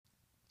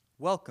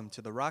Welcome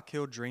to the Rock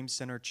Hill Dream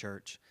Center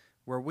Church,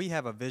 where we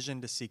have a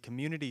vision to see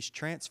communities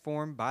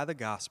transformed by the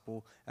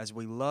gospel as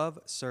we love,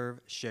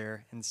 serve,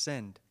 share, and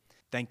send.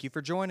 Thank you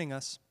for joining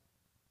us.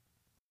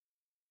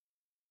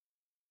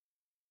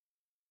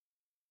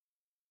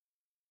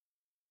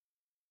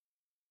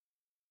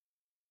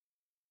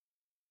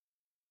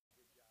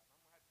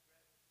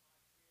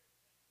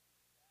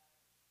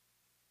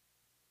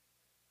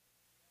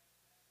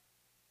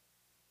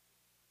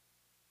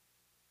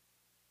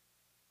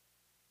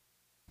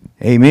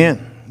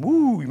 Amen.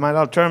 Woo, you might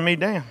ought to turn me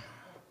down.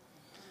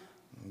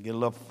 Get a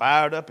little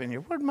fired up in here.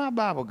 Where'd my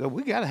Bible go?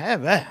 We got to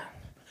have that.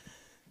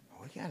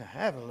 We got to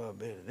have a little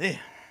bit of this.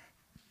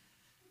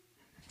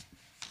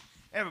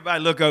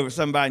 Everybody look over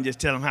somebody and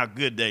just tell them how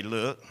good they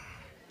look.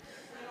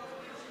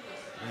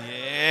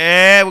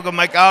 Yeah, we're going to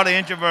make all the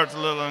introverts a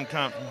little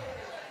uncomfortable.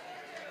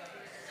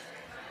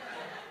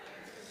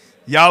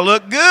 Y'all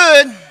look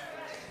good.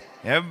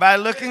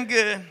 Everybody looking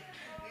good.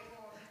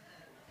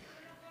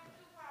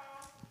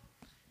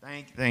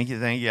 Thank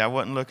you. I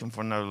wasn't looking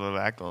for no little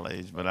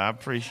accolades, but I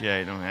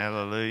appreciate them.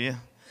 Hallelujah.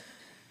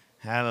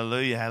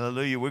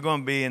 We're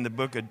going to be in the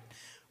book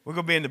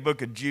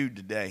of Jude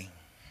today.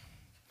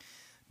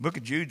 Book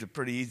of Jude's a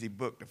pretty easy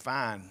book to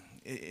find.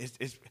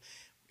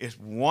 It's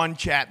one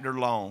chapter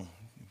long.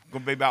 It's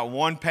going to be about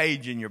one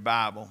page in your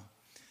Bible.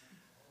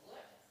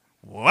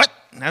 What?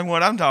 That's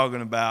what I'm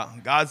talking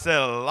about. God said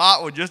a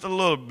lot with just a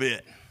little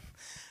bit.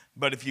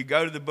 But if you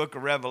go to the book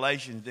of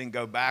Revelation, then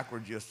go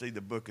backwards, you'll see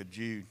the book of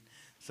Jude.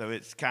 So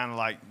it's kind of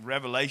like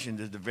Revelation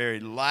is the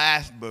very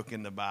last book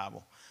in the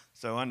Bible.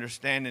 So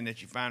understanding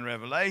that you find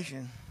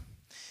Revelation,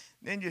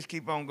 then just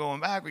keep on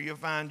going backward, you'll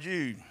find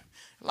Jude.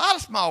 A lot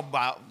of small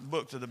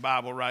books of the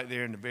Bible right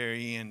there in the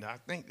very end. I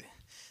think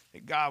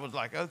that God was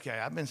like, okay,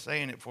 I've been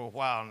saying it for a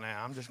while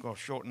now. I'm just going to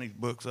shorten these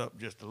books up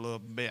just a little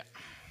bit.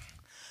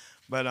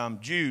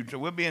 But Jude, so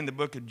we'll be in the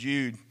book of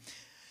Jude.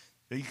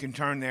 So you can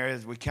turn there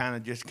as we kind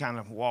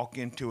of walk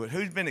into it.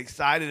 Who's been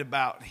excited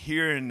about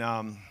hearing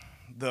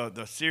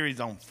the series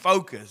on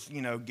focus?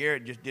 You know,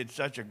 Garrett just did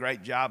such a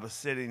great job of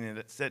setting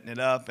it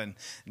up, and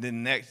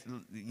then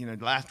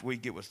last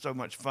week it was so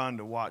much fun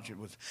to watch.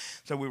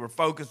 So we were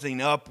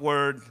focusing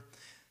upward,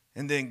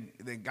 and then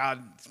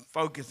God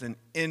focusing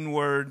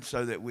inward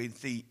so that we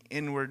see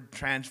inward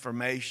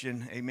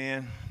transformation.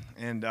 Amen.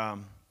 And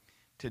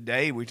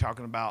today we're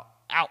talking about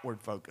outward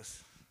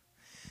focus.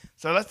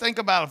 So let's think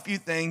about a few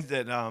things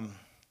that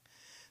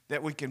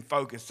we can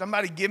focus.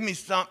 Somebody give me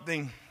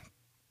something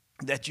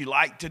that you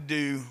like to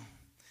do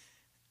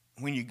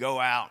when you go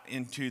out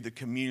into the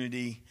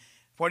community.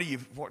 What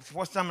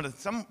are some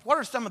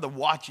of the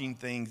watching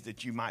things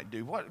that you might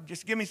do?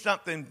 Just give me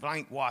something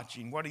blank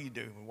watching. What do you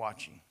do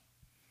watching?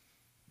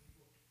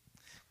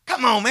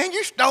 Come on, man,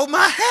 you stole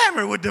my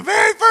hammer with the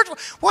very first one.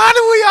 Why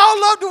do we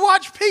all love to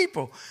watch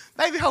people?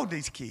 Baby, hold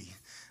these keys.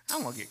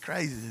 I'm going to get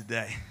crazy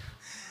today.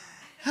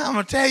 I'm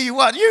going to tell you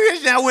what, you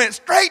just now went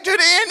straight to the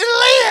end of the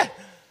list.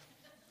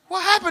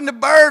 What happened to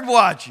bird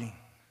watching?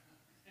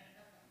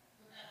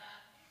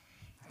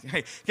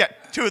 Hey, got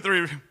two or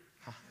three.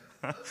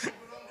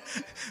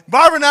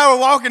 Barbara and I were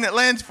walking at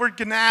Lansford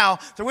Canal.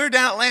 So we were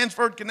down at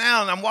Lansford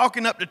Canal, and I'm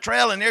walking up the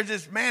trail, and there's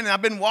this man, and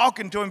I've been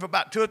walking to him for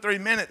about 2 or 3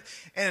 minutes,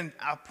 and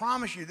I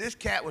promise you, this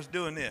cat was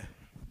doing this.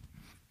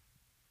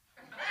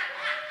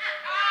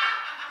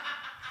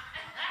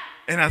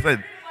 And I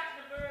said,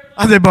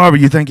 Barbara,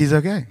 you think he's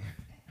okay?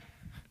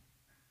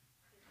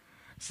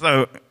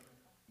 So,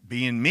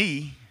 being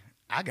me,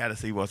 I got to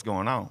see what's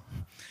going on.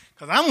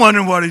 Because I'm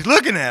wondering what he's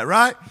looking at,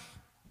 right?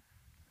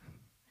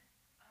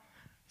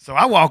 So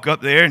I walk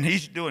up there, and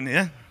he's doing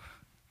this.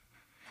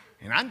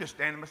 And I'm just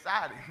standing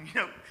beside him.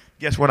 You know,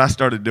 guess what I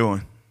started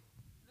doing?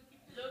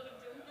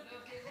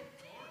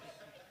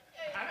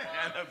 I didn't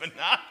have no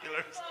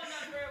binoculars.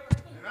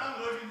 And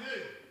I'm looking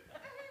too.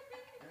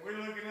 And we're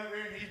looking up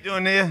here, and he's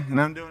doing this, and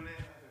I'm doing this.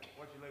 I said,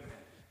 what you looking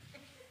at?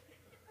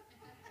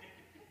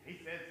 He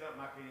said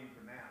something I can't even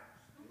pronounce.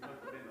 He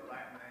looked up in the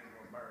Latin name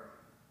of a bird.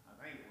 I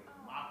think it was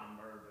a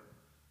mockingbird.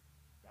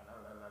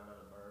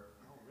 Bird.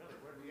 Oh, really?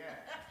 Where's he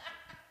at?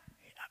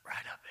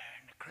 Right up there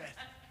in the crest.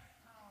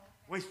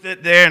 We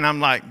sit there, and I'm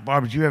like,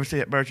 Barbara, did you ever see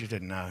that bird? She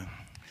said, no.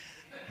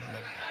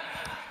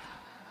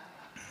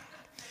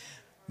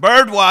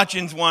 Bird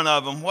watching's one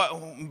of them. What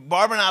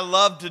Barbara and I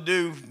love to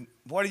do,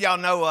 what do y'all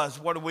know us?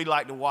 What do we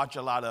like to watch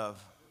a lot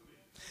of?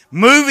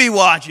 Movie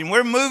watching.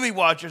 We're movie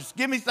watchers.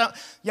 Give me some.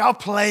 Y'all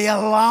play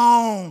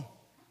along.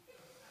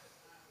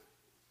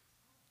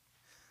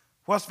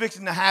 What's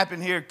fixing to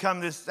happen here come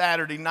this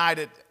Saturday night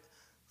at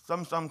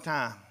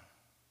sometime?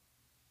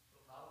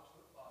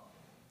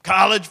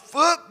 College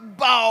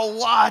football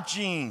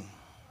watching.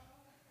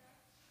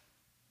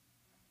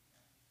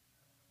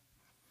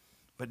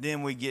 But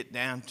then we get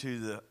down to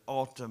the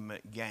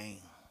ultimate game.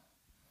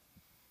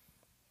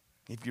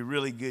 If you're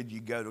really good,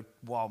 you go to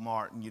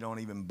Walmart and you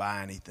don't even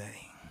buy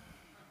anything.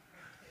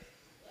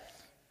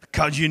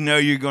 Because you know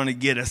you're going to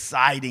get a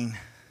sighting.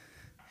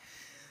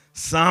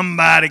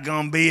 Somebody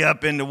going to be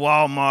up in the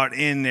Walmart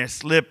in their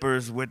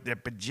slippers with their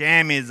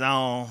pajamas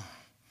on.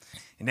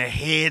 and their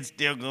head's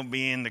still going to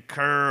be in the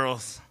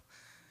curls.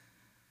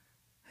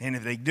 And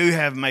if they do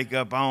have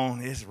makeup on,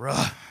 it's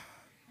rough.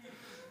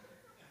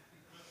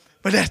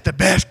 But that's the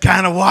best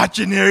kind of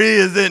watching there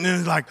is, isn't it?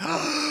 It's like,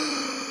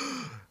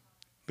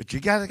 but you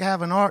got to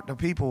have an art to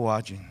people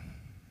watching,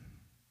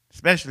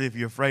 especially if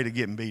you're afraid of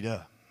getting beat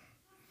up.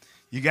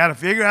 You got to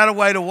figure out a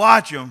way to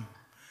watch them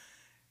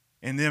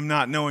and them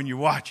not knowing you're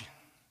watching.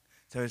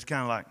 So it's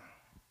kind of like,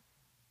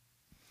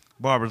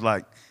 Barbara's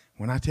like,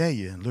 when I tell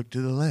you, look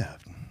to the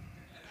left.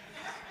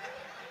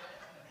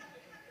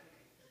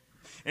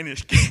 And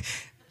it's,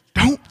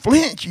 don't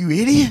flinch, you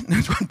idiot.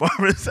 That's what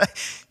Barbara said.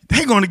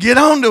 They're going to get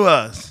on to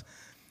us.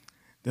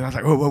 Then I was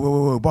like,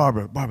 whoa,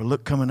 Barbara,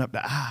 look coming up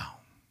the aisle.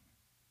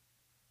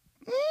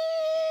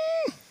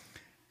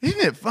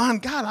 Isn't it fun?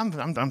 God,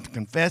 I'm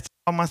confessing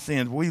all my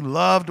sins. We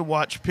love to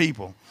watch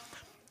people.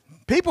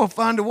 People are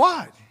fun to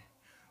watch.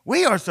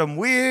 We are some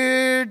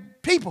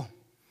weird people.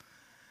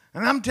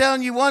 And I'm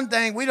telling you one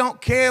thing, we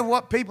don't care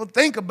what people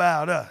think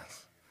about us.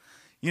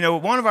 You know,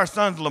 one of our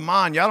sons,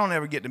 Lamont, y'all don't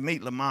ever get to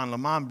meet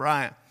Lamont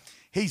Bryant.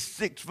 He's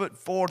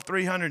 6'4",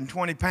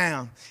 320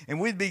 pounds. And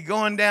we'd be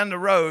going down the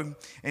road,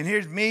 and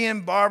here's me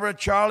and Barbara,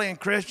 Charlie and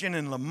Christian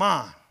and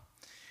Lamont.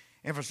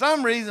 And for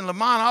some reason,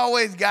 Lamont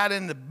always got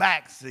in the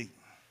back seat.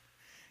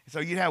 So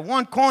you'd have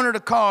one corner of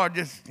the car,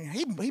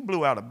 he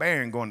blew out a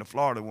bearing going to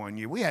Florida one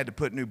year. We had to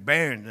put new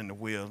bearings in the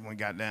wheels when we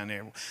got down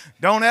there.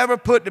 Don't ever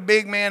put the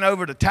big man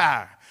over the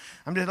tire.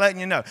 I'm just letting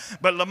you know.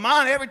 But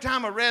Lamont, every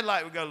time a red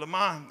light would go,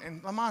 Lamont,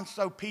 and Lamont's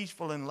so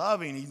peaceful and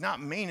loving. He's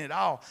not mean at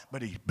all,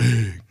 but he's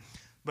big.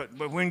 But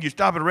when you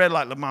stop at a red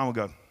light, Lamont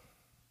will go.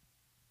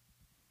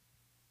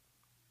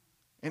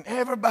 And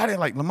everybody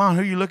like, Lamont,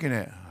 who are you looking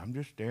at? I'm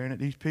just staring at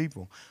these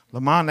people.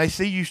 Lamont, they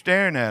see you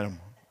staring at them.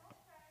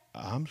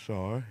 I'm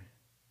sorry.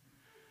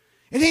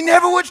 And he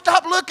never would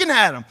stop looking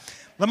at them.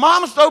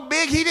 Lamont was so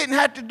big, he didn't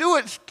have to do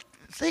it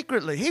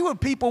secretly. He would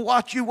people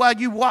watch you while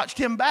you watched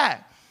him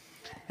back.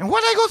 And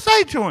what are they going to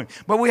say to him?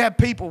 But we have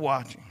people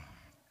watching.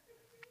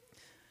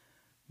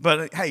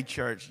 But, hey,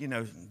 church, you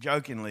know,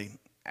 jokingly,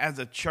 as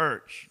a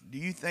church, do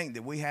you think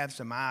that we have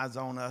some eyes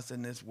on us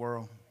in this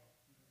world?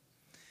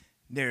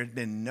 There's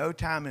been no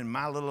time in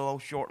my little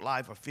old short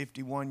life of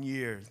 51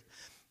 years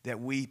that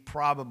we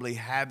probably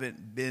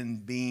haven't been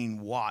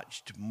being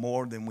watched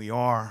more than we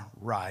are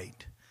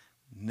right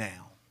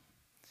now.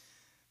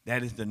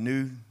 That is the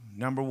new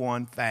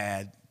 #1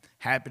 fad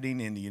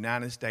happening in the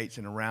United States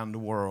and around the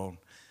world,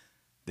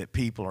 that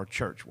people are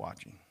church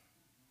watching.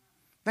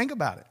 Think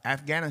about it.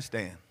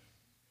 Afghanistan.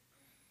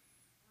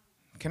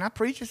 Can I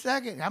preach a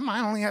second? I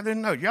might only have this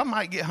note. Y'all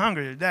might get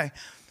hungry today.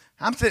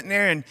 I'm sitting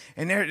there,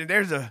 and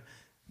there's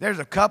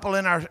a couple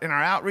in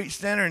our outreach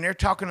center, and they're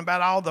talking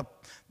about all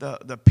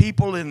the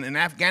people in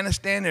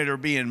Afghanistan that are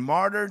being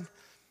martyred.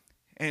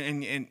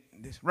 And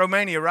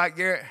Romania, right,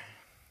 Garrett?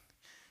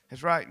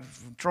 That's right,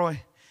 from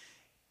Troy.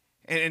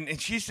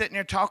 And she's sitting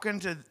there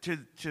talking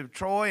to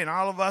Troy and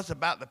all of us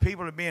about the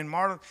people that are being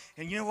martyred.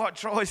 And you know what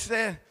Troy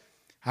said?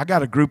 I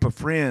got a group of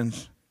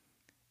friends,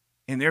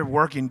 and they're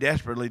working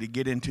desperately to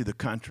get into the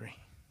country.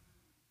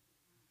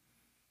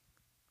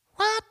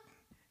 What?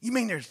 You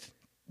mean there's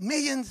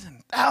millions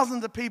and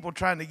thousands of people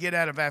trying to get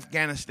out of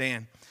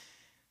Afghanistan,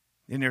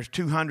 and there's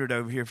 200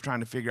 over here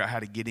trying to figure out how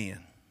to get in.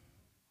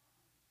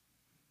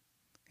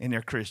 And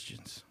they're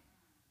Christians.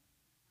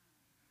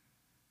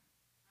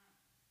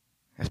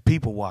 That's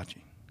people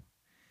watching.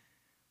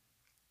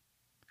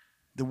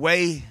 The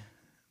way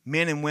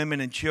men and women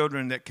and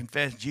children that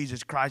confess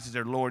Jesus Christ as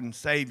their Lord and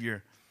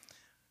Savior,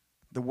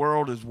 the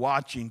world is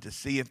watching to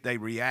see if they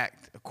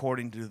react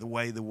according to the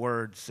way the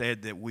Word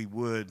said that we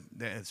would,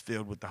 that is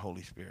filled with the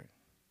Holy Spirit.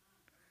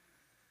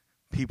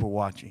 People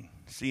watching.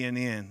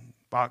 CNN,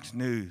 Fox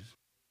News,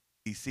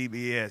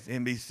 CBS,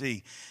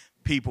 NBC.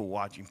 People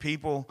watching.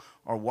 People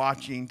are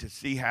watching to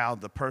see how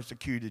the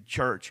persecuted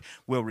church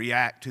will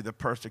react to the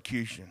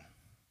persecution.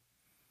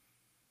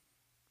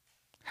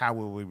 How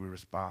will we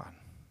respond?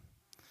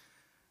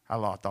 I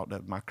thought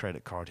that my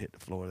credit card hit the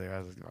floor there.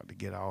 I was about to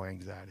get all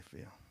anxiety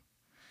filled.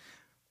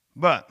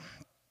 But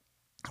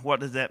what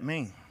does that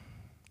mean?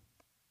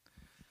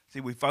 See,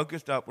 we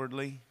focused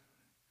upwardly.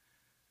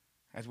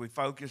 As we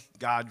focus,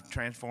 God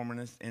transforming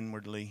us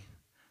inwardly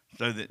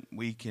so that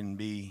we can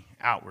be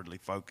outwardly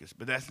focused.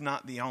 But that's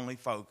not the only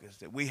focus.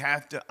 That we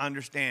have to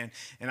understand,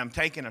 and I'm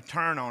taking a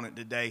turn on it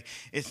today,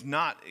 it's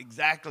not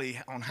exactly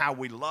on how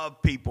we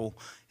love people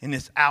in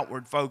this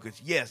outward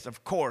focus. Yes,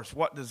 of course,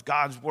 what does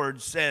God's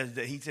word says?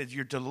 That he says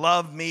you're to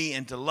love me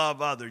and to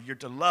love others. You're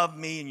to love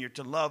me and you're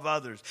to love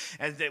others.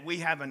 As that we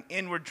have an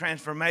inward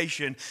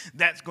transformation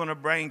that's going to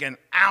bring an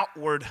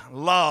outward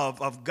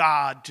love of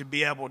God to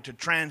be able to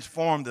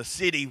transform the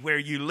city where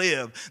you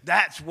live.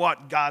 That's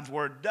what God's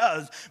word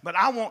does. But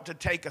I want to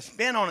take a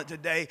spin on it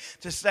today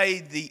to say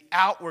the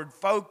outward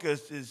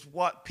focus is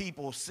what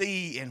people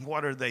see, and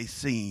what are they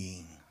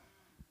seeing?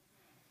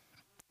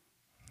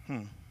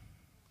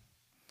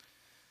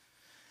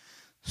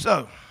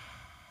 So,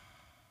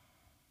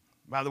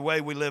 by the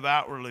way we live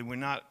outwardly, we're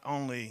not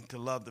only to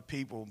love the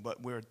people,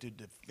 but we're to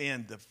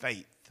defend the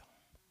faith.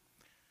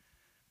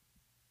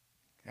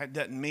 That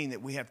doesn't mean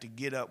that we have to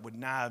get up with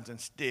knives and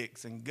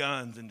sticks and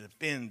guns and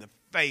defend the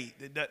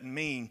faith. It doesn't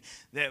mean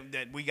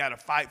that we got to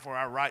fight for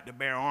our right to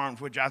bear arms,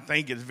 which I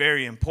think is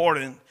very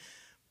important.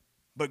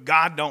 But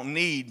God don't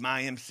need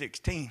my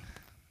M16.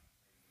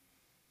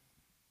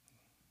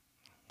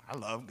 I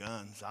love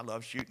guns. I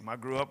love shooting. I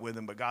grew up with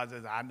them, but God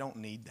says, I don't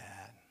need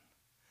that.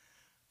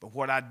 But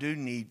what I do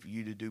need for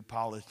you to do,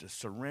 Paul, is to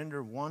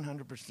surrender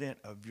 100%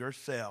 of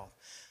yourself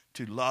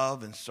to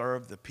love and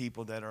serve the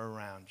people that are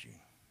around you.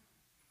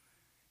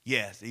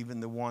 Yes,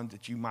 even the ones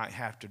that you might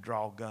have to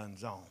draw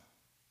guns on.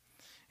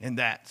 And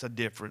that's a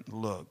different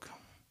look.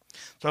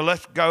 So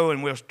let's go,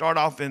 and we'll start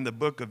off in the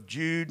book of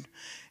Jude,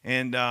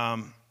 and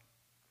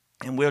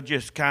we'll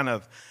just kind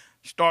of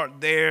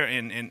start there.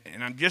 And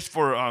I'm just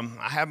for I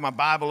have my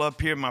Bible up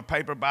here, my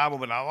paper Bible,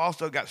 but I've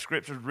also got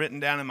scriptures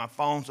written down in my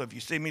phone. So if you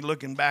see me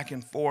looking back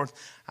and forth,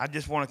 I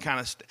just want to kind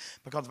of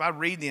because if I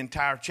read the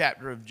entire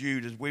chapter of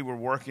Jude as we were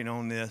working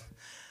on this,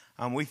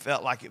 we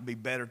felt like it'd be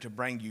better to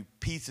bring you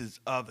pieces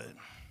of it.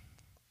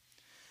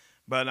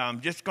 But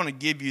I'm just going to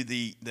give you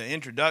the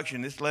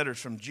introduction. This letter's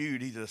from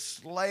Jude. He's a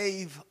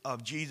slave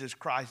of Jesus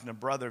Christ and a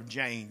brother of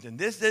James. And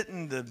this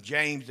isn't the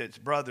James that's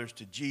brothers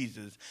to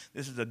Jesus.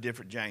 This is a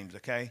different James,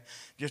 okay?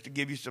 Just to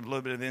give you some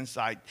little bit of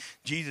insight,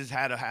 Jesus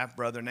had a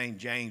half-brother named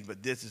James,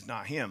 but this is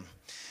not him.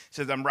 It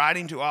says, I'm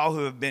writing to all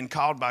who have been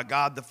called by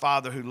God the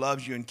Father, who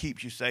loves you and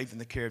keeps you safe in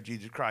the care of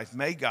Jesus Christ.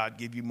 May God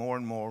give you more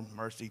and more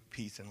mercy,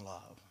 peace, and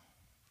love.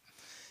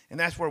 And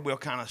that's where we'll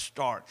kind of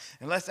start.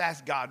 And let's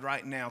ask God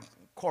right now,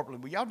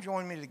 corporately, will y'all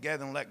join me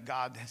together and let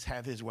God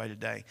have his way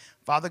today?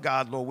 Father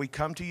God, Lord, we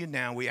come to you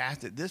now. We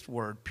ask that this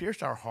word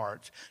pierce our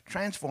hearts,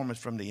 transform us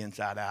from the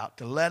inside out,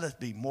 to let us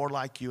be more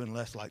like you and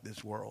less like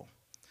this world.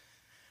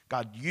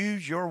 God,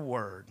 use your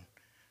word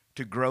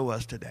to grow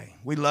us today.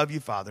 We love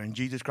you, Father. In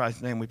Jesus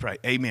Christ's name we pray.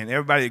 Amen.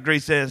 Everybody agree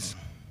says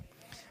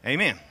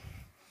amen.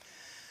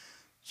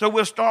 So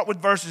we'll start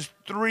with verses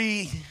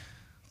 3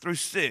 through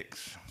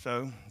 6.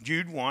 So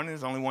Jude 1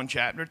 is only one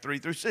chapter, 3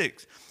 through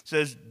 6. It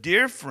says,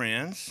 Dear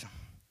friends,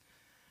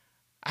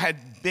 I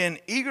had been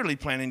eagerly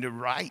planning to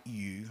write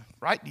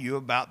to you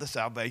about the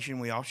salvation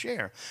we all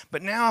share.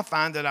 But now I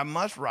find that I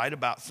must write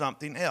about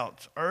something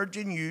else,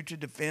 urging you to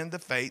defend the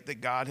faith that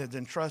God has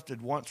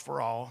entrusted once for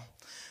all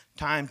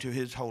time to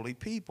his holy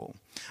people.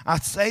 I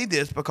say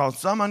this because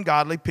some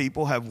ungodly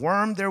people have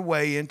wormed their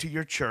way into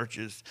your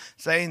churches,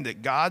 saying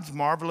that God's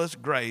marvelous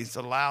grace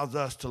allows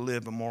us to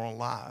live immoral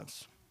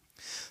lives.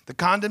 The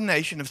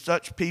condemnation of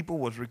such people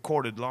was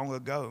recorded long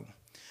ago,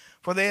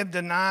 for they have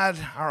denied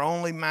our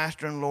only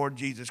Master and Lord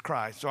Jesus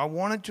Christ. So I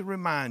wanted to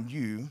remind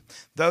you,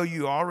 though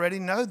you already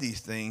know these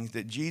things,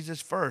 that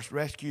Jesus first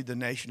rescued the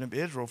nation of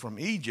Israel from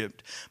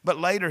Egypt, but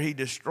later he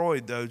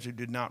destroyed those who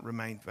did not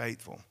remain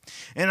faithful.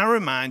 And I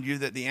remind you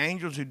that the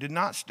angels who did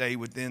not stay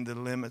within the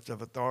limits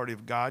of authority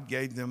of God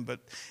gave them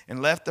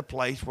and left the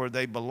place where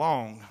they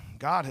belong.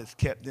 God has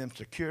kept them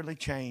securely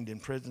chained in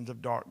prisons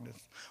of darkness,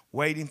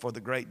 waiting for the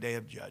great day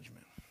of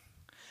judgment.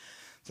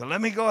 So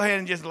let me go ahead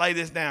and just lay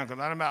this down, because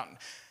I'm about...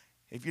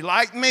 If you're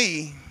like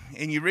me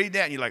and you read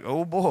that and you're like,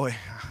 oh boy,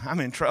 I'm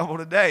in trouble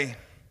today.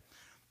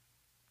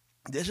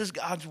 This is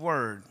God's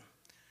word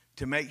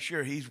to make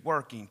sure he's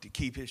working to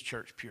keep his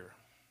church pure.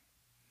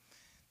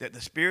 That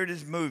the Spirit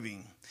is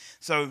moving.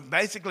 So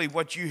basically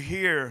what you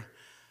hear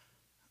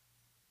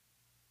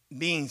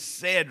being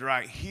said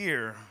right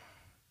here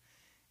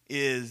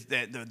is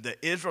that the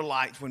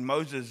Israelites, when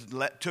Moses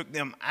took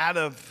them out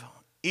of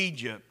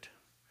Egypt,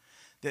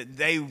 that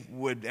they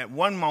would at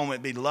one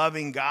moment be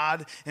loving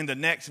God and the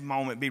next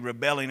moment be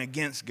rebelling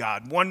against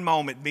God. One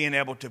moment being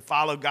able to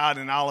follow God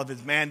and all of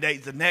his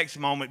mandates, the next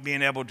moment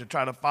being able to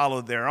try to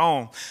follow their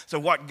own. So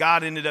what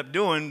God ended up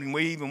doing, and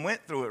we even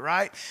went through it,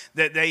 right?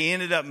 That they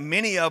ended up,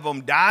 many of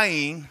them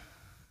dying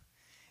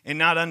and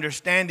not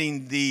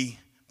understanding the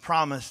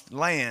promised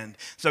land.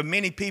 So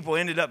many people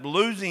ended up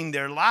losing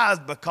their lives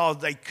because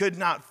they could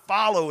not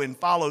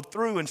follow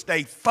through and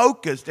stay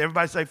focused.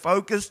 Everybody say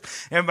focused.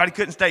 Everybody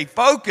couldn't stay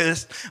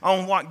focused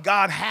on what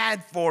God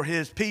had for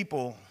his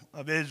people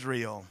of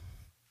Israel.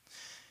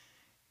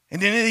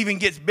 And then it even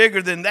gets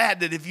bigger than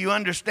that if you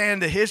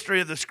understand the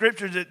history of the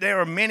scriptures, that there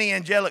are many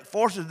angelic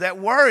forces that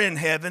were in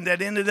heaven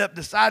that ended up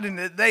deciding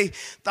that they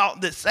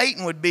thought that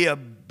Satan would be a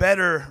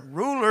better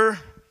ruler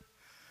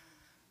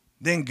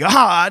than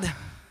God.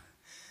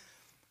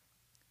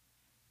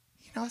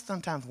 You know, I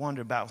sometimes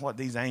wonder about what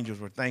these angels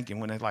were thinking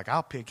when they're like,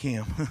 I'll pick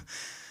him.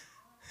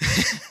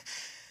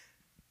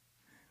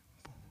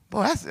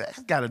 Boy,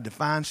 that's got to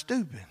define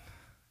stupid.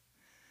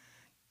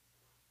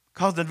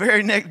 Because the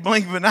very next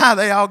blink of an eye,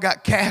 they all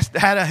got cast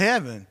out of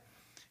heaven.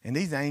 And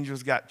these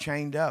angels got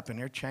chained up, and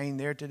they're chained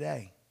there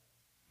today.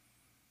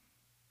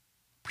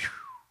 Whew.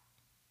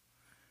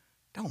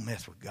 Don't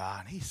mess with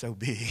God. He's so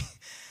big.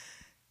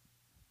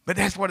 But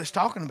that's what it's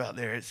talking about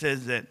there. It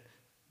says that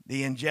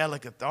the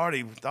angelic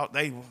authority thought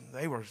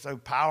they were so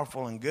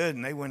powerful and good,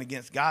 and they went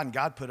against God, and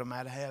God put them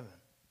out of heaven.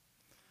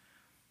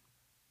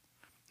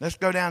 Let's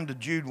go down to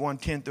Jude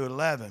 1:10 through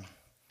 11.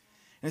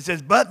 And it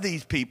says, but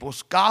these people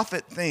scoff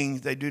at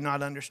things they do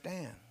not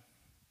understand.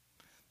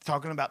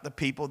 talking about the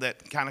people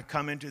that kind of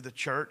come into the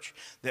church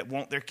that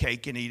want their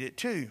cake and eat it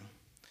too.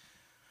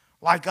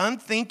 Like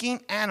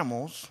unthinking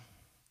animals,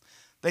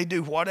 they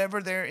do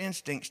whatever their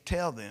instincts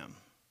tell them.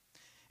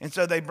 And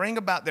so they bring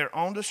about their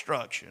own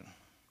destruction.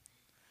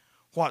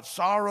 What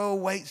sorrow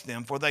awaits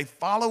them, for they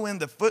follow in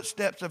the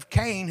footsteps of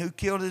Cain, who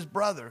killed his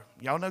brother.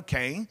 Y'all know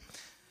Cain.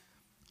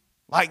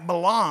 Like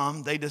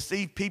Balaam, they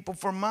deceive people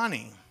for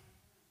money.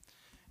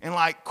 And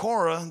like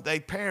Korah, they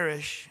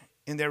perish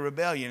in their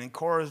rebellion. And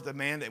Korah is the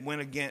man that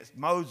went against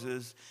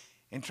Moses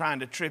in trying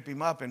to trip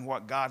him up in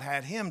what God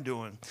had him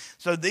doing.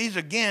 So these,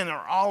 again,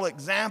 are all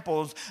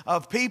examples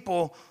of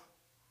people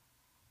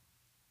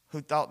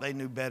who thought they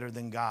knew better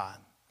than God,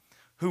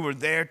 who were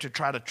there to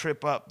try to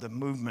trip up the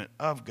movement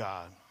of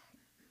God.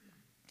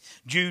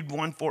 Jude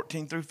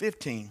 1:14 through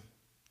 15.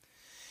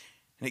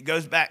 And it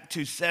goes back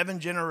to 7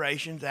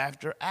 generations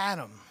after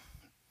Adam.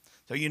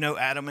 So you know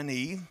Adam and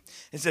Eve.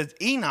 It says,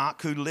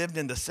 Enoch, who lived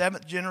in the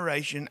 7th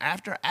generation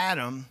after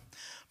Adam,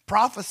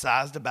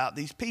 prophesied about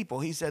these people.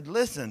 He said,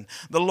 listen,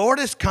 the Lord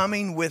is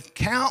coming with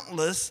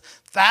countless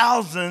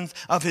thousands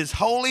of his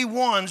holy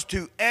ones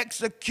to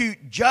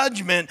execute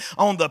judgment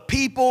on the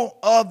people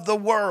of the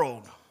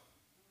world.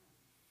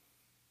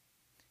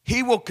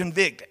 He will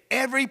convict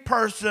every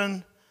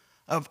person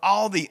of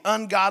all the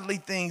ungodly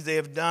things they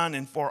have done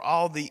and for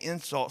all the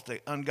insults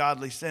that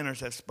ungodly sinners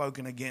have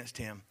spoken against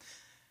him.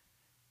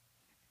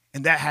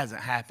 And that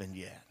hasn't happened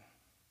yet.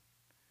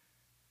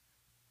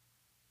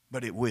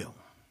 But it will.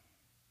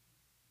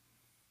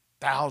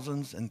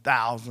 Thousands and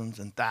thousands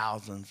and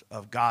thousands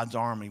of God's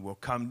army will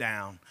come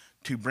down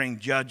to bring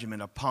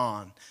judgment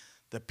upon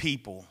the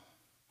people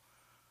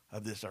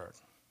of this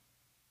earth.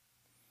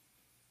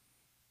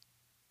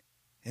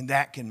 And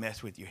that can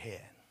mess with your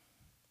head.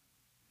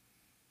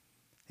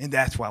 And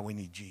that's why we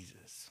need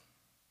Jesus.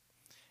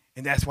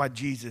 And that's why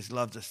Jesus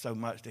loves us so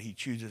much that he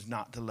chooses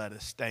not to let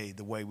us stay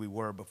the way we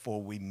were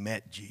before we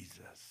met Jesus.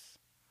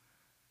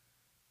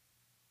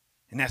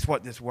 And that's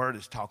what this word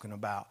is talking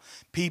about.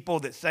 People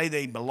that say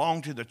they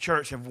belong to the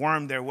church have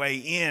wormed their way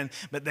in,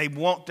 but they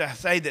want to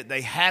say that they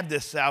have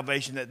this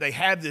salvation, that they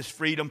have this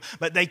freedom,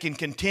 but they can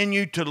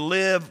continue to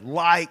live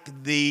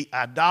like the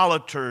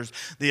idolaters,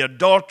 the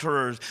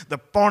adulterers, the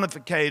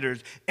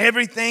fornicators,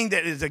 everything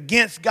that is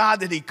against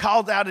God that he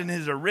called out in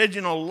his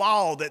original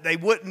law, that they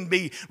wouldn't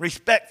be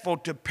respectful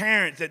to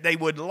parents, that they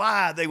would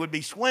lie, they would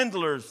be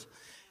swindlers.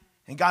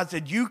 And God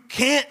said, you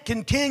can't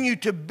continue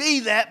to be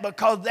that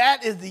because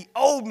that is the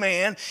old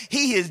man.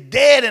 He is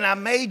dead, and I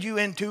made you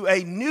into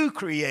a new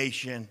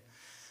creation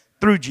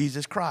through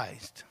Jesus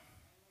Christ.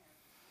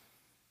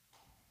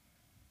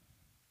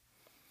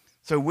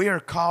 So we are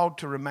called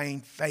to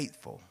remain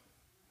faithful.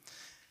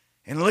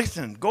 And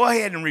listen, go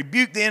ahead and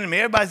rebuke the enemy.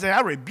 Everybody say,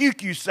 I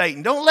rebuke you,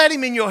 Satan. Don't let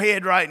him in your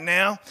head right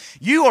now.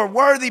 You are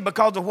worthy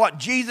because of what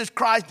Jesus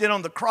Christ did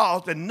on the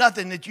cross, and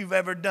nothing that you've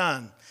ever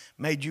done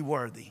made you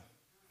worthy.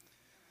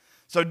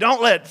 So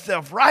don't let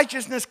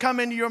self-righteousness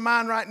come into your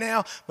mind right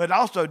now, but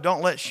also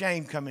don't let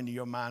shame come into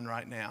your mind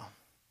right now.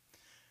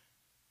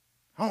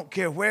 I don't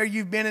care where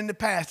you've been in the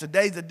past.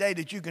 Today's the day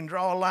that you can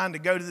draw a line to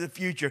go to the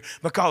future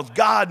because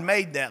God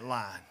made that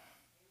line.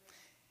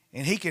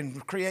 And he can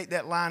create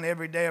that line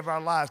every day of our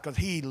lives because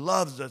he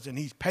loves us and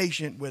he's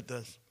patient with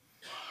us.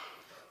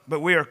 But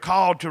we are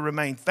called to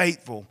remain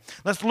faithful.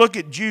 Let's look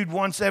at Jude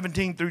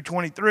 1:17 through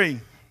 23.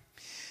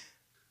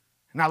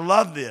 And I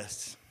love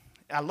this.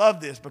 I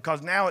love this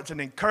because now it's an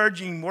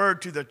encouraging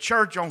word to the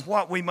church on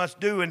what we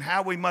must do and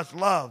how we must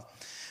love.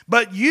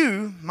 But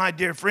you, my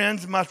dear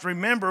friends, must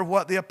remember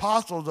what the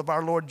apostles of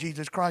our Lord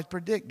Jesus Christ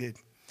predicted.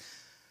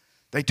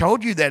 They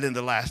told you that in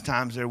the last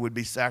times there would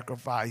be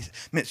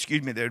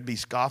there would be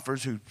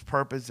scoffers whose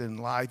purpose in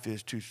life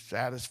is to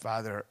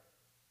satisfy their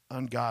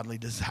ungodly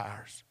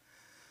desires.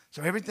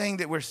 So everything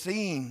that we're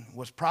seeing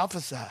was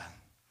prophesied.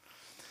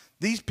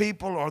 These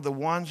people are the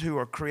ones who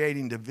are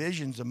creating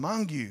divisions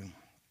among you.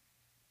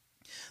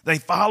 They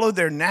follow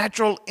their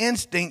natural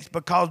instincts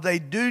because they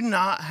do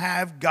not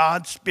have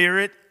God's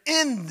Spirit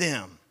in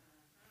them.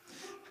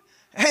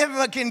 Hey,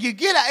 can you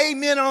get an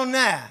amen on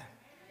that?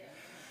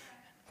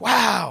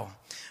 Wow.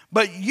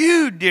 But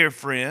you, dear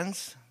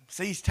friends,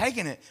 see, he's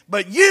taking it.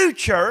 But you,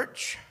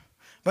 church,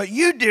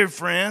 dear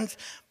friends,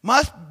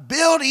 must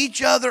build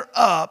each other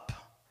up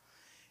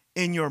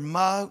in your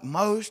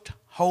most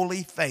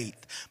holy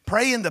faith.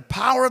 Pray in the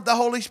power of the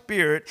Holy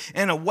Spirit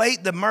and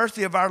await the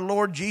mercy of our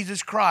Lord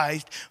Jesus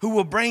Christ, who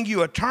will bring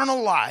you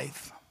eternal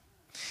life.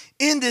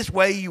 In this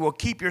way, you will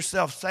keep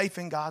yourself safe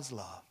in God's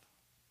love.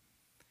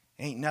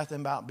 Ain't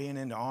nothing about being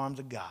in the arms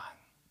of God.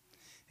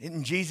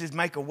 Didn't Jesus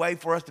make a way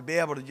for us to be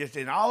able to just,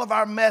 in all of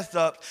our mess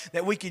ups,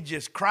 that we could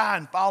just cry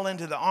and fall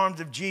into the arms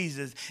of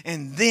Jesus,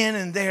 and then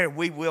and there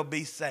we will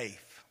be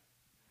safe.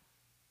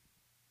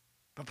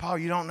 But Paul,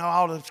 you don't know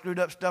all the screwed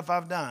up stuff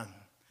I've done.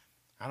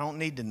 I don't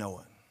need to know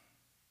it.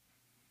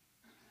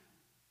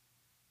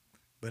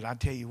 But I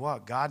tell you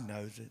what, God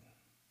knows it.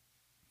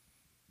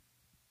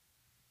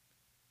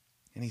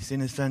 And he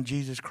sent his son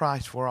Jesus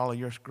Christ for all of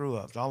your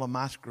screw-ups, all of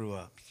my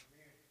screw-ups.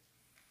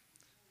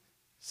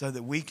 so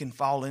that we can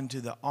fall into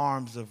the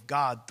arms of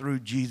God through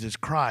Jesus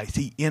Christ.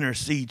 He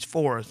intercedes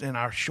for us in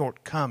our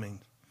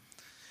shortcomings.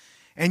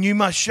 And you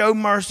must show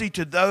mercy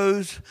to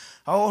those.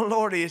 Oh,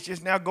 Lordy, it's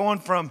just now going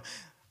from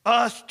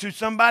us to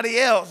somebody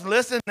else.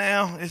 Listen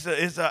now,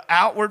 it's an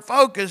outward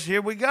focus.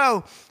 Here we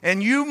go.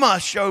 And you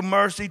must show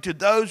mercy to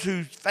those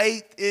whose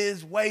faith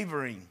is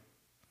wavering.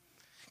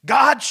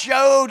 God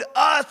showed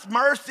us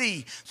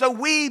mercy, so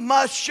we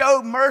must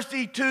show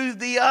mercy to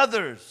the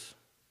others,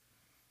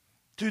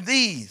 to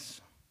these.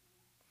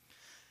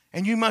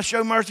 And you must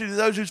show mercy to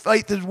those whose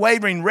faith is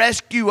wavering.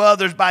 Rescue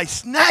others by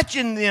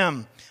snatching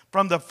them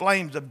from the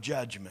flames of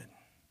judgment.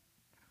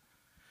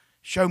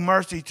 Show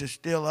mercy to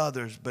still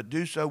others, but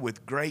do so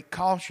with great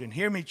caution.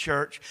 Hear me,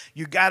 church.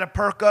 You got to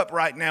perk up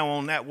right now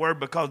on that word,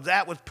 because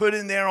that was put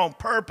in there on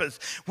purpose.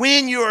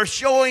 When you are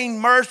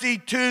showing mercy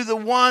to the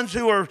ones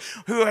who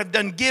have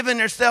done given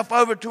themselves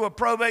over to a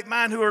probate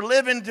mind, who are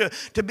living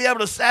to be able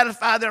to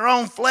satisfy their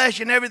own flesh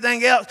and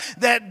everything else,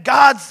 that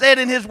God said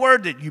in His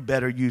word that you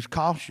better use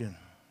caution,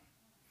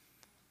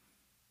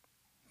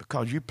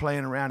 because you're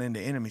playing around in the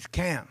enemy's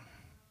camp.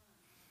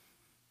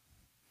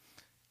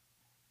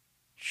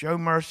 Show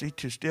mercy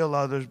to still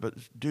others, but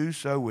do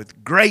so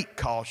with great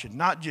caution.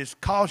 Not just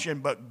caution,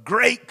 but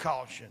great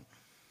caution.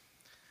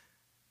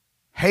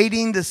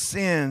 Hating the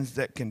sins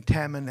that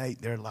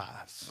contaminate their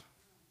lives.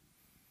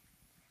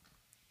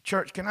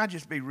 Church, can I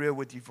just be real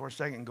with you for a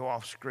second and go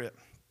off script?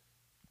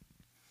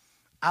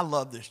 I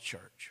love this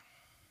church.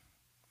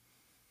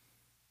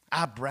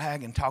 I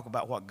brag and talk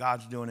about what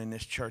God's doing in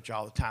this church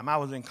all the time. I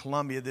was in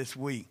Columbia this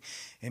week,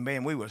 and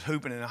man, we was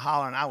hooping and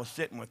hollering. I was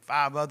sitting with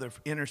 5 other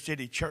inner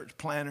city church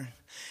planners,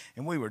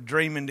 and we were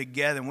dreaming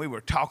together, and we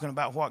were talking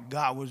about what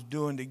God was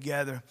doing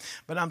together.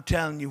 But I'm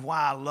telling you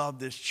why I love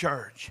this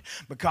church,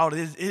 because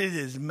it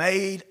is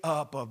made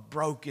up of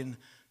broken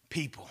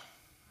people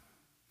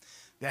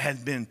that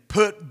has been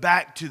put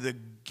back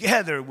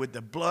together with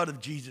the blood of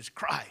Jesus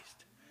Christ.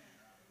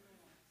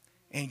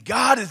 And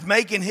God is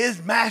making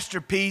His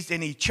masterpiece,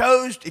 and He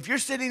chose, if you're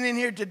sitting in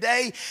here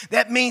today,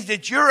 that means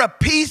that you're a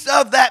piece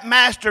of that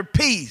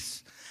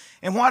masterpiece.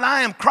 And what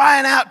I am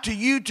crying out to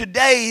you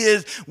today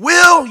is,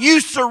 will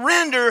you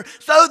surrender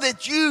so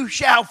that you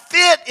shall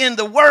fit in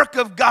the work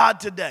of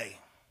God today?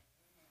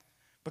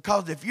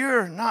 Because if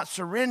you're not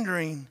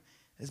surrendering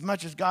as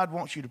much as God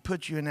wants you to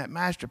put you in that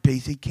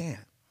masterpiece, He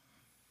can't,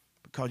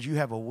 because you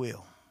have a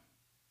will.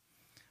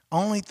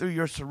 Only through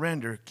your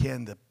surrender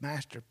can the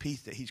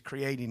masterpiece that He's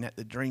creating at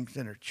the Dream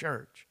Center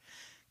Church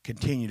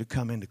continue to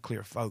come into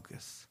clear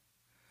focus.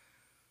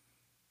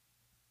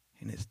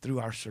 And it's through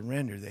our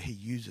surrender that He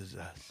uses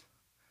us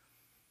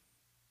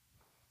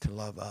to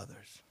love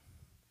others.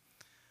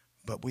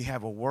 But we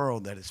have a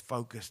world that is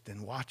focused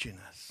and watching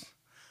us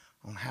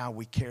on how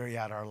we carry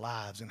out our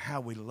lives and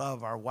how we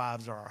love our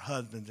wives or our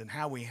husbands and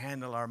how we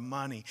handle our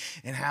money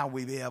and how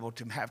we be able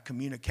to have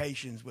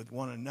communications with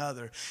one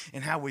another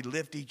and how we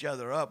lift each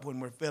other up when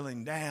we're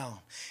feeling down.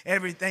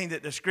 Everything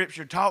that the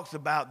Scripture talks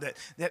about,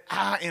 that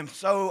I am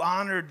so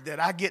honored that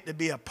I get to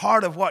be a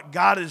part of what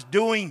God is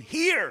doing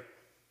here.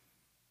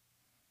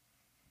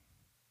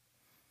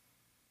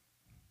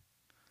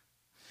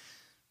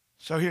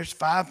 So here's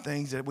 5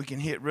 things that we can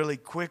hit really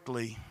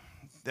quickly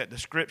that the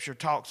Scripture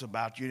talks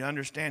about. You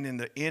understand in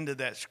the end of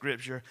that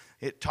Scripture,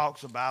 it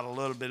talks about a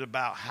little bit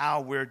about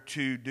how we're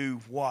to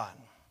do what?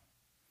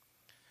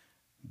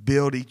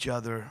 Build each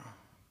other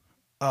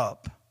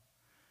up.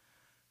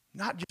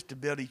 Not just to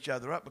build each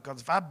other up,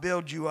 because if I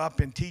build you up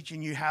in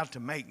teaching you how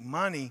to make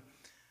money,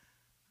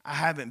 I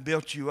haven't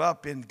built you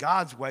up in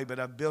God's way, but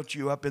I've built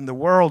you up in the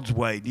world's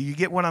way. Do you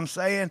get what I'm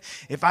saying?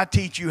 If I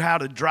teach you how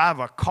to drive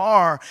a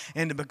car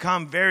and to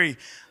become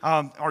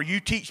or you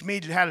teach me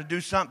how to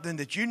do something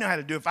that you know how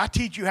to do, if I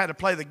teach you how to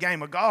play the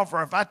game of golf,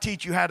 or if I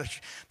teach you how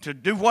to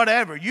do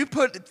whatever, you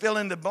fill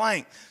in the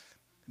blank.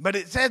 But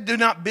it says do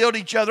not build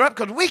each other up,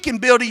 because we can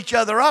build each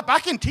other up. I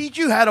can teach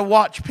you how to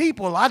watch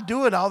people. I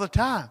do it all the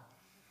time.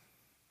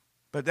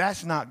 But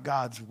that's not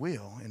God's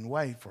will and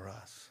way for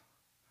us.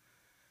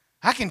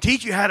 I can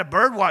teach you how to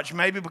bird watch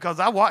maybe, because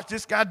I watched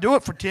this guy do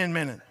it for 10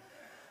 minutes.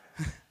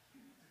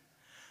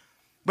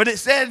 But it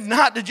said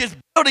not to just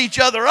build each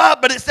other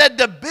up, but it said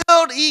to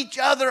build each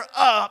other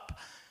up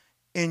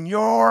in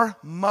your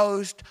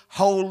most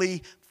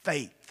holy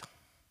faith.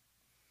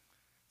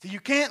 So you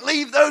can't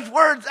leave those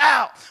words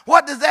out.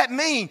 What does that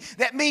mean?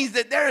 That means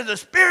that there is a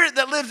spirit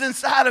that lives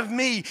inside of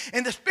me.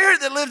 And the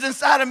spirit that lives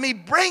inside of me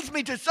brings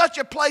me to such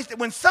a place that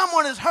when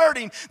someone is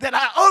hurting, that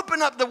I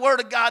open up the Word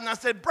of God and I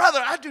said,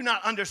 brother, I do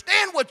not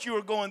understand what you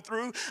are going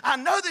through. I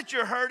know that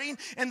you're hurting.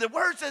 And the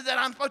Word says that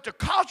I'm supposed to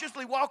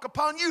cautiously walk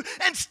upon you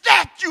and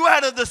snatch you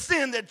out of the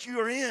sin that you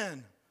are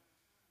in.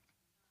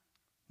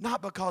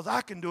 Not because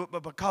I can do it,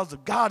 but because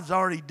God's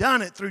already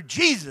done it through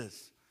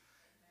Jesus.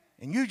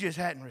 And you just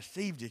hadn't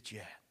received it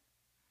yet.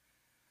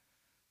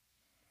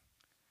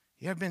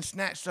 You ever been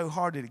snatched so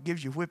hard that it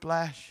gives you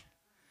whiplash?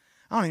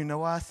 I don't even know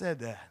why I said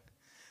that.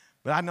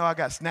 But I know I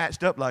got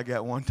snatched up like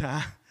that one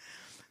time.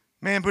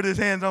 Man put his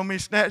hands on me,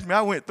 snatched me.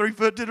 I went 3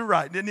 foot to the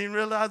right. Didn't even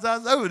realize I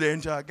was over there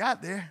until I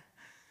got there.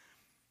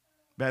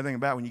 Bad thing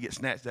about it, when you get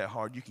snatched that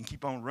hard, you can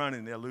keep on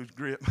running, they'll lose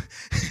grip.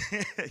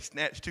 They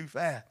snatch too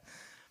fast.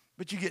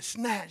 But you get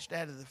snatched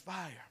out of the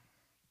fire.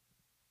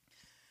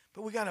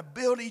 But we got to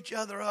build each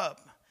other up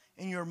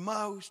in your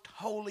most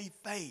holy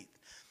faith.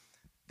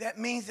 That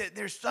means that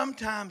there's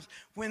sometimes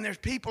when there's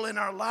people in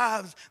our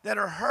lives that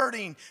are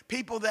hurting,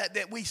 people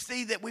that we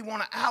see that we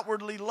want to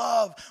outwardly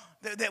love,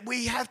 that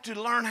we have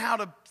to learn how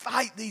to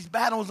fight these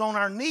battles on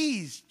our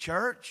knees,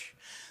 church.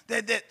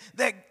 That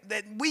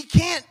we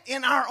can't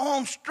in our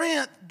own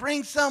strength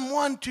bring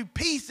someone to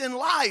peace in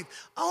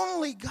life.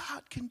 Only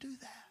God can do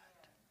that.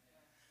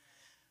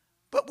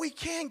 But we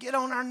can get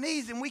on our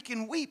knees and we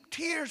can weep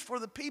tears for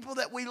the people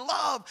that we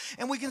love.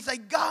 And we can say,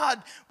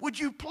 God, would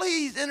you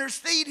please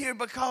intercede here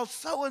because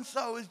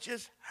so-and-so is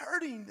just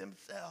hurting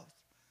themselves.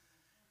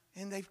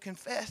 And they've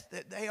confessed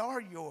that they are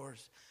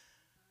yours.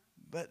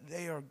 But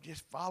they are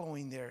just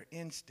following their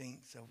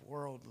instincts of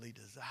worldly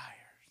desires.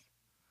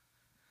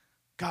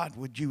 God,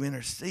 would you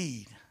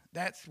intercede?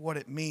 That's what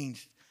it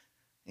means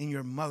in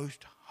your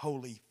most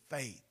holy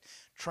faith.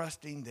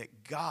 Trusting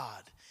that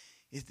God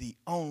is the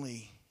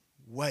only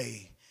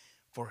way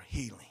for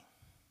healing.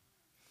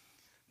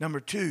 Number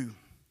 2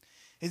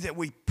 is that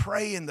we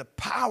pray in the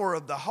power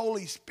of the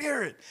Holy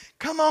Spirit.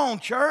 Come on,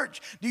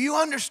 church. Do you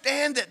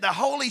understand that the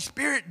Holy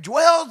Spirit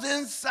dwells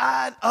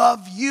inside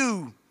of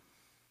you?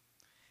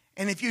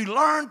 And if you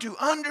learn to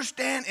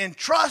understand and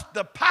trust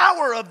the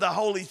power of the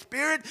Holy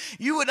Spirit,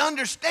 you would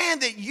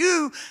understand that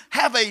you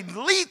have a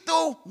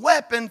lethal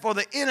weapon for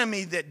the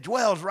enemy that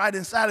dwells right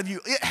inside of you.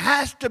 It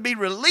has to be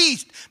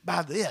released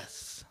by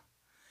this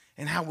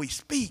and how we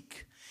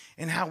speak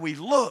and how we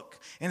look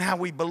and how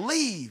we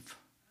believe.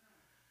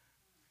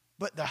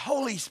 But the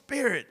Holy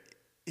Spirit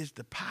is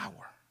the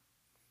power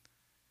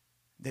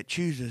that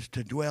chooses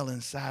to dwell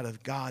inside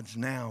of God's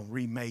now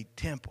remade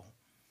temple.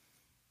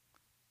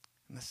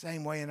 In the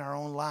same way in our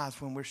own lives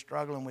when we're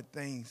struggling with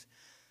things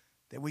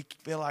that we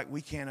feel like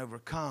we can't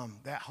overcome,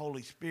 that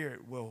Holy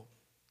Spirit will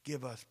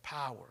give us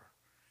power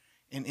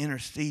and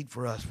intercede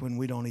for us when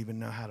we don't even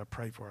know how to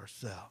pray for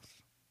ourselves.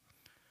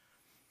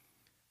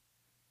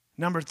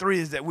 Number 3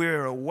 is that we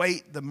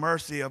await the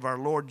mercy of our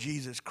Lord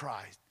Jesus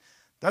Christ.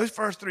 Those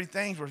first 3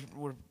 things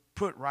were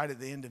put right at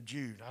the end of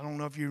Jude. I don't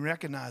know if you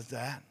recognize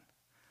that.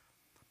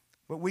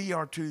 But we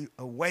are to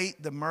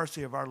await the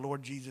mercy of our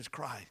Lord Jesus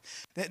Christ.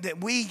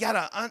 That we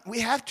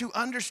have to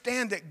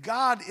understand that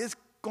God is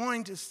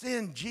going to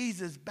send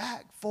Jesus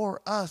back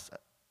for us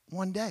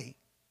one day.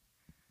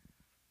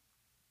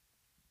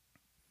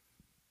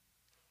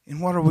 And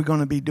what are we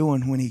going to be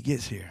doing when he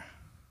gets here?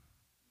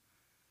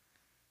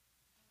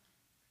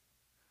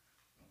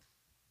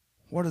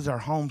 What is our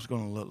homes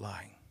going to look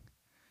like?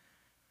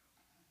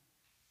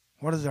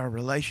 What is our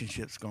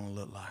relationships going to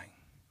look like?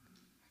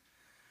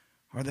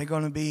 Are they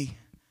going to be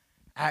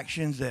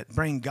actions that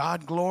bring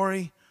God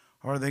glory,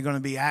 or are they going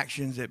to be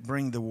actions that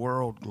bring the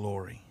world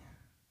glory?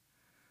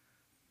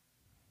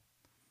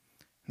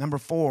 Number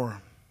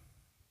 4,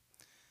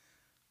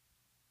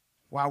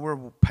 while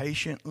we're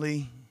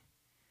patiently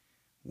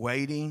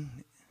waiting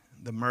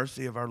the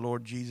mercy of our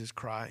Lord Jesus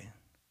Christ,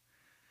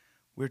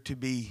 we're to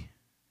be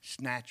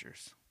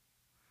snatchers.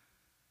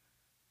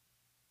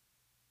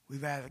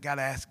 We've got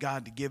to ask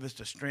God to give us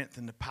the strength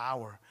and the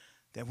power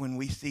that when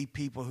we see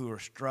people who are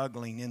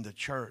struggling in the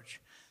church,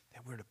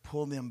 that we're to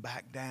pull them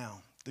back down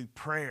through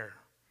prayer,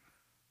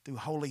 through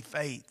holy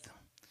faith,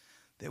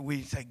 that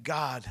we say,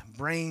 God,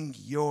 bring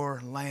your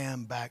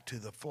lamb back to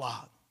the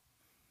flock,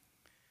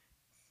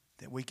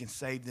 that we can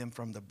save them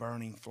from the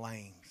burning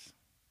flames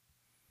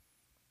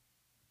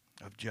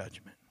of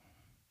judgment.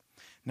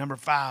 Number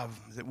 5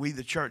 is that we,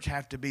 the church,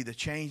 have to be the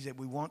change that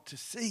we want to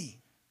see.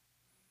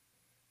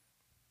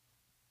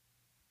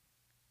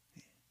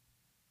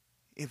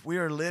 If we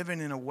are living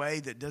in a way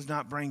that does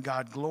not bring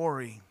God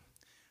glory,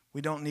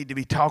 we don't need to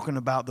be talking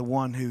about the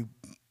one who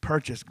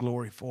purchased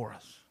glory for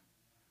us.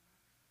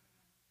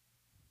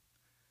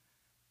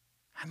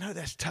 I know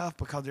that's tough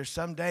because there's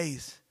some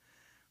days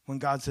when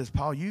God says,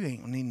 Paul, you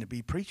ain't needing to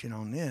be preaching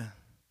on this.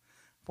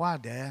 Why,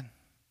 Dad?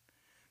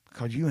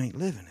 Because you ain't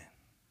living it.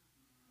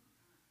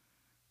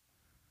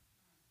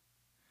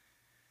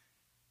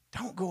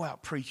 Don't go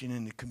out preaching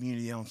in the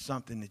community on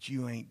something that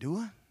you ain't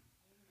doing.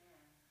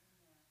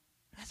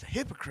 That's a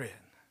hypocrite.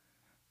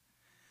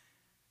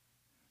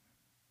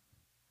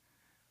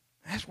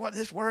 That's what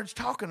this word's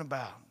talking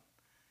about.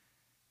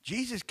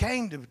 Jesus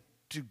came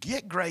to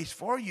get grace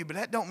for you, but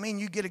that don't mean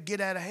you get a get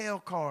out of hell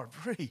card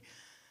free.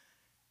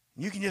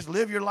 You can just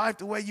live your life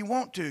the way you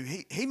want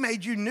to. He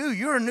made you new.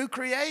 You're a new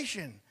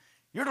creation.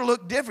 You're to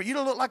look different. You're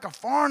to look like a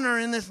foreigner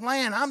in this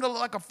land. I'm to look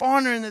like a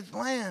foreigner in this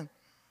land.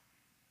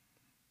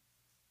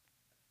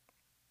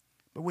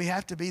 But we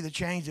have to be the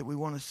change that we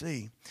want to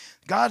see.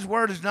 God's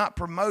word is not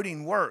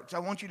promoting works. I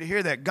want you to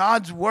hear that.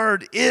 God's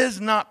word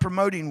is not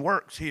promoting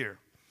works here.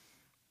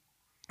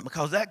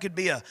 Because that could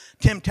be a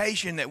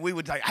temptation that we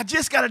would take. I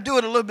just got to do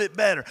it a little bit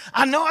better.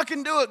 I know I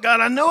can do it,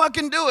 God. I know I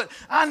can do it.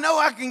 I know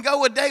I can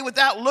go a day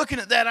without looking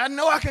at that. I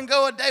know I can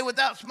go a day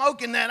without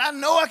smoking that. I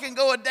know I can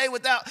go a day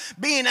without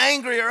being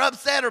angry or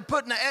upset or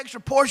putting an extra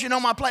portion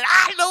on my plate.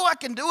 I know I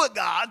can do it,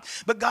 God.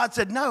 But God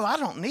said, no, I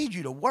don't need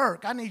you to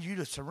work. I need you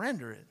to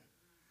surrender it.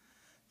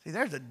 See,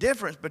 there's a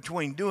difference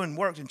between doing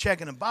works and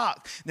checking a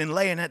box than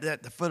laying at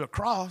the foot of the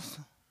cross.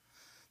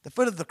 The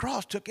foot of the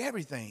cross took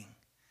everything.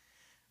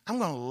 I'm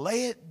going to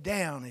lay it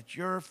down at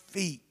your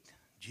feet,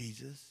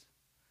 Jesus,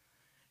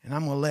 and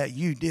I'm going to let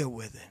you deal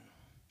with it.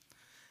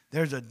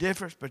 There's a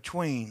difference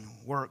between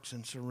works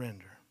and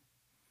surrender.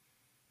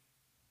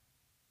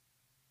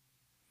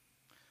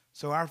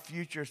 So our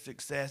future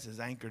success is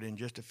anchored in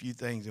just a few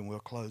things, and we'll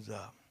close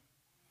up.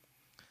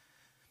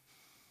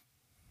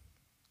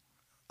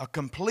 A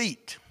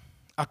complete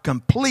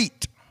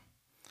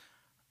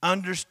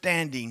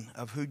understanding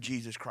of who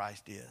Jesus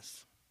Christ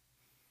is.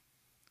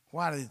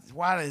 Why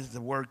is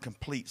the word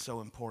complete so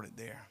important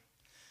there?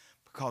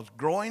 Because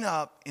growing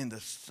up in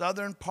the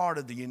southern part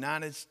of the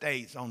United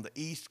States on the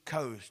East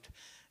Coast,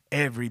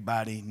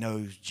 everybody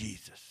knows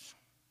Jesus.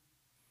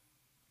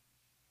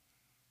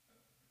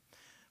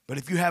 But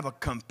if you have a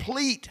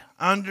complete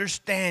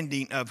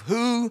understanding of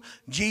who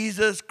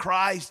Jesus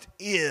Christ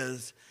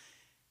is,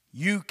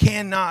 you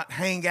cannot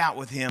hang out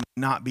with him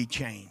and not be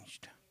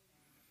changed.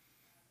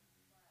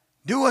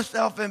 Do a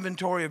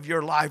self-inventory of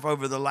your life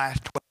over the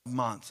last 12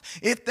 months.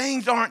 If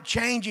things aren't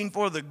changing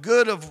for the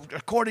good of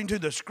according to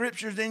the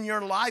scriptures in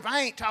your life,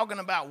 I ain't talking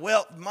about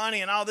wealth,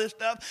 money, and all this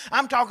stuff.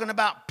 I'm talking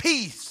about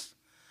peace.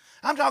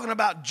 I'm talking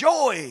about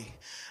joy.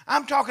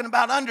 I'm talking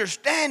about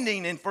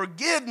understanding and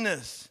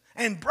forgiveness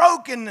and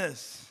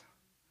brokenness.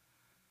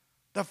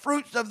 The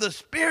fruits of the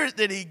Spirit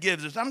that he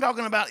gives us. I'm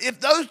talking about if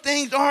those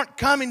things aren't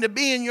coming to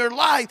be in your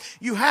life,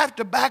 you have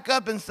to back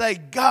up and say,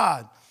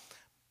 God,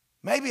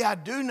 maybe I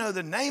do know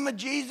the name of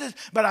Jesus,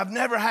 but I've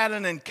never had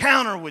an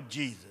encounter with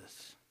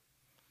Jesus.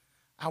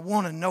 I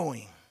want to know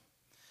him.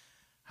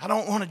 I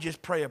don't want to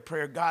just pray a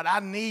prayer. God,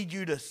 I need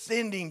you to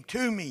send him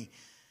to me,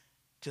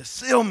 to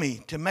seal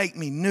me, to make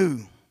me new,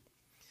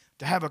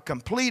 to have a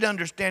complete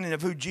understanding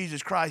of who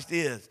Jesus Christ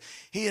is.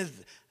 He is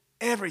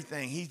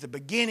everything. He's the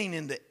beginning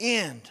and the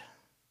end.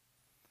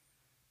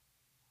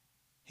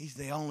 He's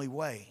the only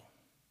way.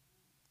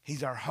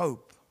 He's our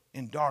hope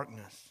in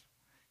darkness.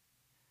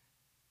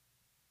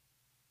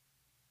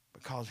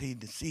 Because he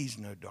sees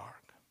no dark.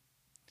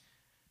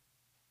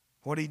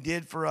 What he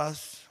did for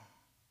us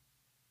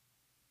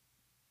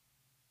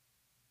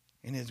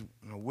in his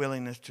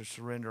willingness to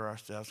surrender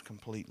ourselves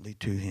completely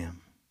to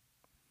him.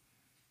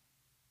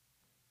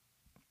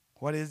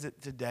 What is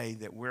it today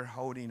that we're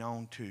holding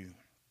on to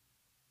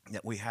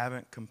that we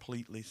haven't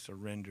completely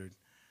surrendered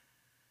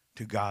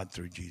to God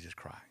through Jesus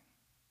Christ?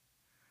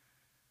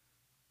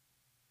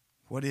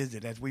 What is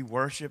it? As we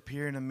worship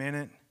here in a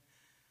minute,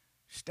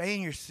 stay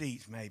in your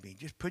seats maybe.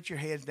 Just put your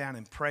heads down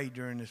and pray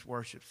during this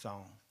worship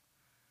song.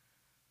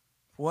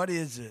 What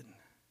is it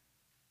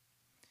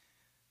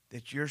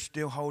that you're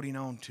still holding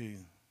on to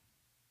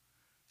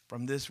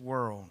from this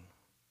world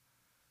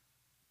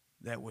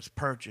that was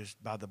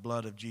purchased by the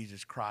blood of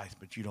Jesus Christ,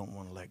 but you don't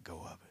want to let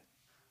go of it?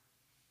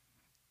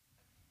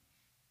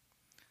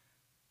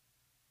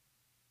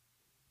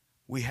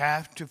 We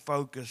have to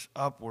focus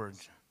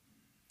upwards.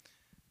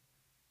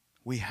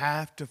 We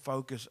have to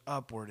focus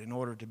upward in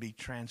order to be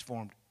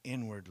transformed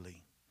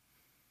inwardly.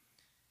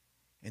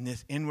 And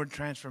this inward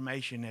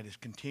transformation that is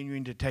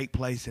continuing to take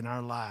place in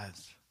our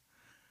lives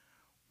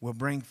will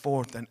bring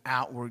forth an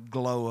outward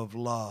glow of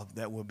love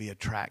that will be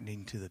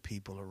attracting to the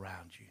people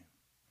around you.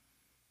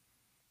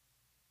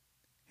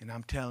 And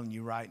I'm telling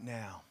you right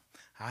now,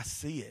 I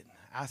see it.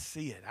 I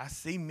see it. I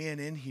see men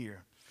in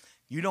here.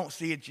 You don't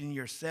see it in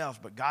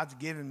yourself, but God's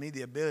given me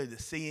the ability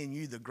to see in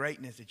you the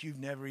greatness that you've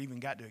never even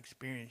got to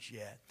experience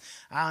yet.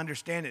 I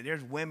understand that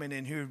there's women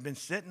in here who've been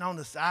sitting on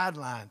the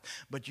sideline,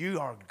 but you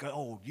are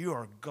gold.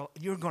 You're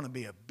going to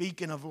be a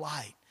beacon of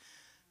light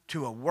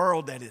to a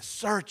world that is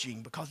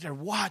searching because they're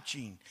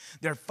watching.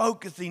 They're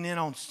focusing in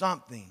on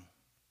something.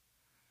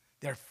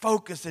 They're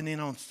focusing in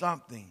on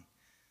something.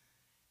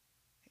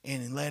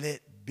 And let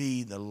it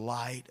be the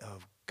light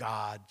of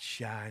God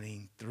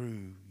shining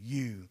through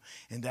you,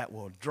 and that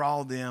will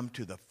draw them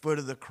to the foot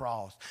of the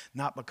cross,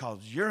 not because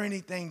you're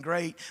anything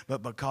great,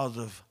 but because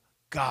of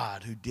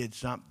God who did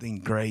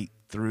something great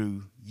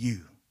through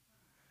you.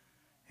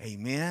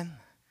 Amen?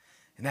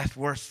 And that's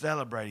worth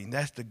celebrating.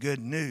 That's the good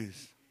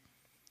news.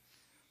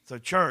 So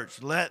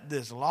church, let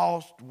this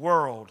lost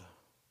world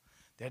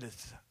that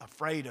is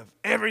afraid of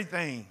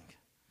everything,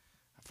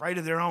 afraid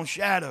of their own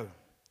shadow,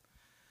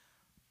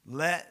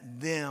 let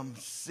them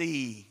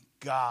see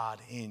God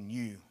in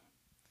you.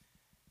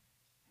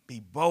 Be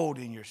bold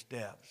in your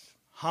steps,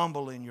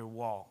 humble in your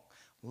walk,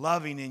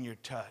 loving in your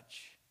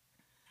touch,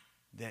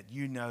 that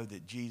you know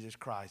that Jesus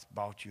Christ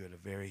bought you at a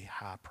very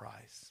high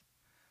price.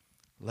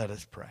 Let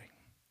us pray.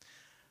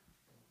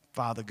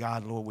 Father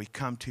God, Lord, we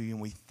come to you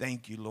and we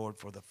thank you, Lord,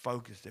 for the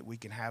focus that we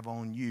can have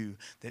on you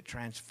that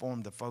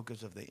transform the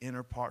focus of the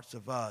inner parts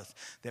of us,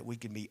 that we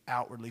can be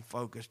outwardly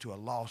focused to a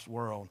lost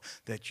world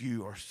that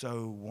you are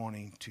so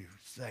wanting to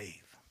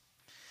save.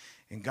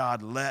 And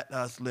God, let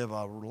us live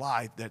a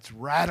life that's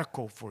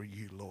radical for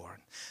you, Lord.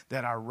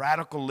 That our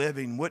radical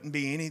living wouldn't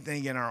be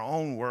anything in our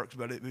own works,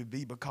 but it would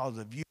be because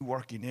of you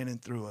working in and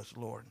through us,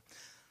 Lord.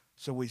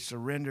 So we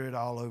surrender it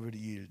all over to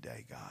you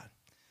today, God.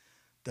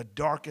 The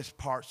darkest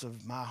parts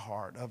of my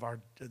heart, of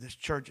this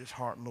church's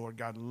heart, Lord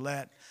God,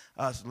 let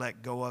us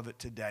let go of it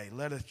today.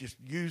 Let us just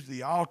use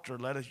the altar.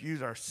 Let us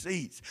use our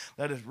seats.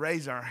 Let us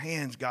raise our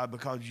hands, God,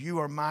 because you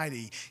are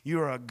mighty.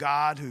 You are a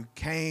God who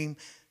came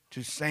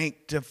to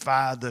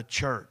sanctify the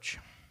church.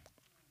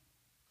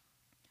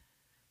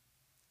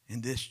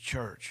 And this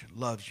church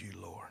loves you,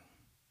 Lord.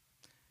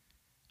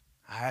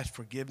 I ask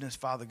forgiveness,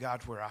 Father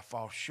God, where I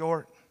fall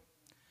short.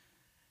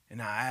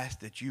 And I ask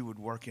that you would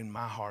work in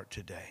my heart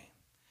today.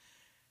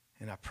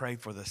 And I pray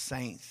for the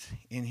saints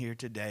in here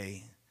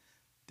today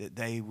that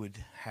they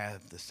would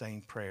have the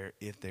same prayer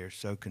if they're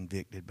so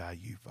convicted by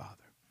you, Father.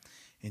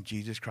 In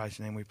Jesus Christ's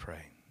name we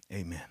pray.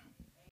 Amen.